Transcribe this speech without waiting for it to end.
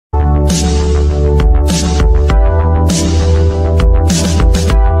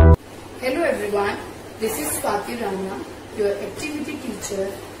Kirana, your activity teacher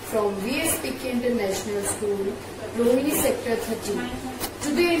from VSPK International School, Rohini Sector 13.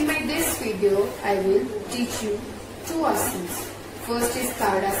 Today in this video, I will teach you two asanas. First is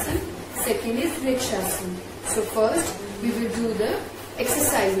Tadasan, second is Vrikshasana. So first, we will do the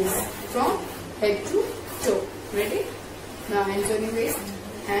exercises from head to toe. Ready? Now hands on your waist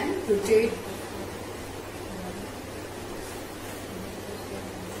and rotate.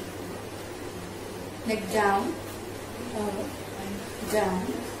 Neck down, down,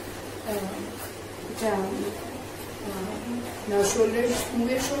 down. Now shoulders, move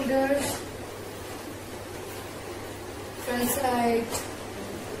your shoulders, front side,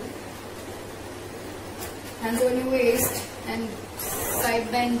 hands on your waist and side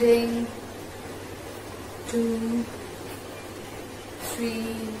bending. 2, 3,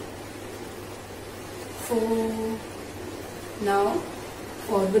 4. Now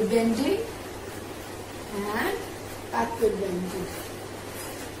forward bending and backward bending.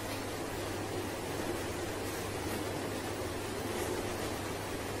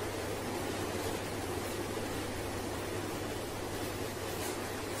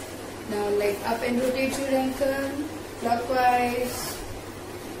 Now leg up and rotate your ankle clockwise.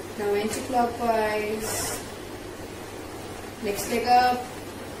 Now anti-clockwise. Next leg up.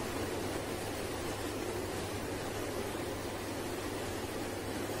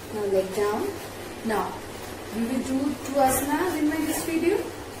 Now leg down. Now we will do two asanas in this video.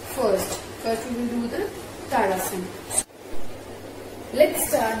 First we will do the Tadasan. Let's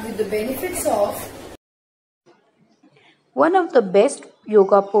start with the benefits of. One of the best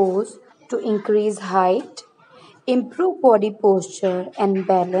yoga pose to increase height, improve body posture and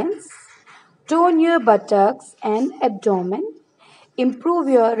balance, tone your buttocks and abdomen, improve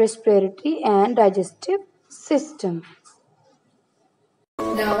your respiratory and digestive system.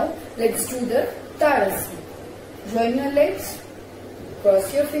 Now let's do the Tadasan. Join your legs,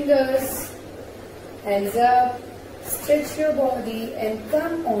 cross your fingers, hands up, stretch your body and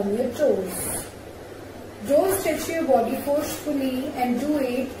come on your toes. Don't stretch your body forcefully and do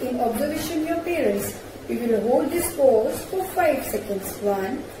it in observation of your parents. We will hold this pose for 5 seconds.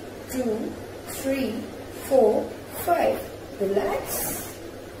 1, 2, 3, 4, 5. Relax.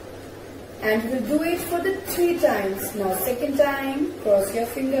 And we'll do it for the 3 times. Now second time, cross your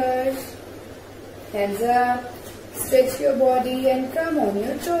fingers, hands up, stretch your body and come on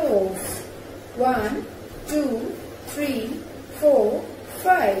your toes. 1, 2, 3, 4,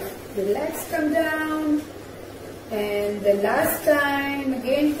 5. Relax, come down. And the last time,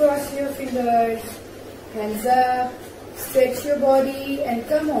 again cross your fingers, hands up, stretch your body and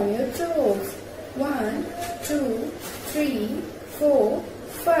come on your toes. 1, 2, 3, 4,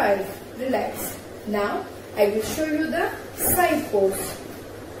 5. Relax. Now, I will show you the side pose.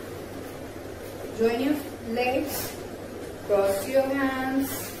 Join your legs, cross your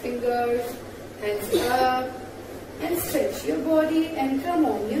hands, fingers, hands up and stretch your body and come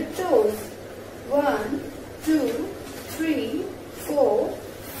on your toes. 1, 2, 3, 4,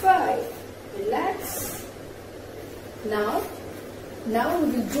 5. Relax. Now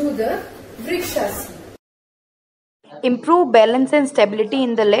we will do the Vrikshasana. Improve balance and stability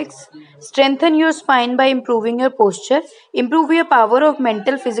in the legs. Strengthen your spine by improving your posture. Improve your power of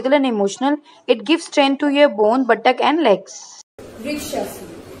mental, physical and emotional. It gives strength to your bone, buttock and legs. Vrikshasana.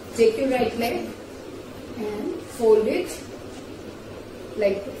 Take your right leg and fold it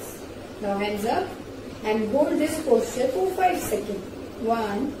like this. Now hands up and hold this posture for 5 seconds.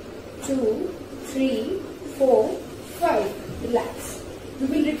 1, 2, 3, 4, 5. Relax. We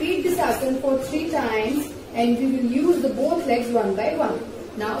will repeat this asana for 3 times and we will use the both legs one by one.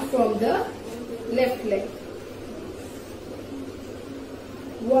 Now from the left leg.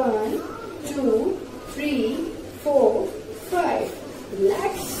 1, 2, 3, 4, 5.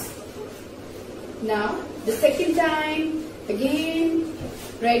 Relax. Now the second time, again,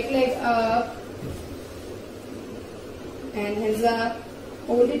 right leg up and hands up.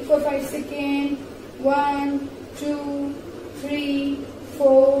 Hold it for 5 seconds. 1, 2, 3,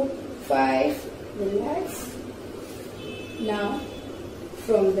 4, 5. Relax. Now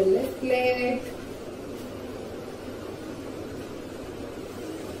from the left leg,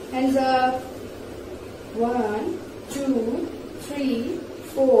 hands up. 1, 2, 3,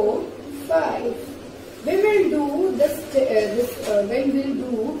 4, 5. When we'll do this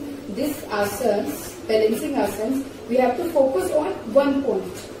asanas, balancing asanas, we have to focus on one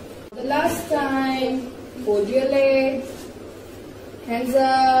point. The last time, hold your leg, hands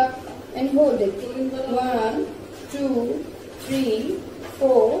up and hold it. 1, 2, 3,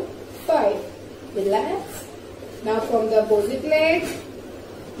 4, 5. Relax. Now from the opposite leg.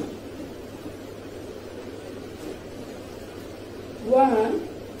 1,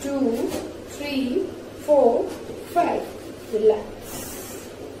 2, 3, 4, 5. Relax.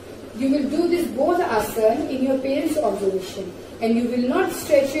 You will do this both asana in your parents' observation, and you will not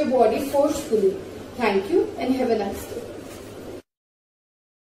stretch your body forcefully. Thank you and have a nice day.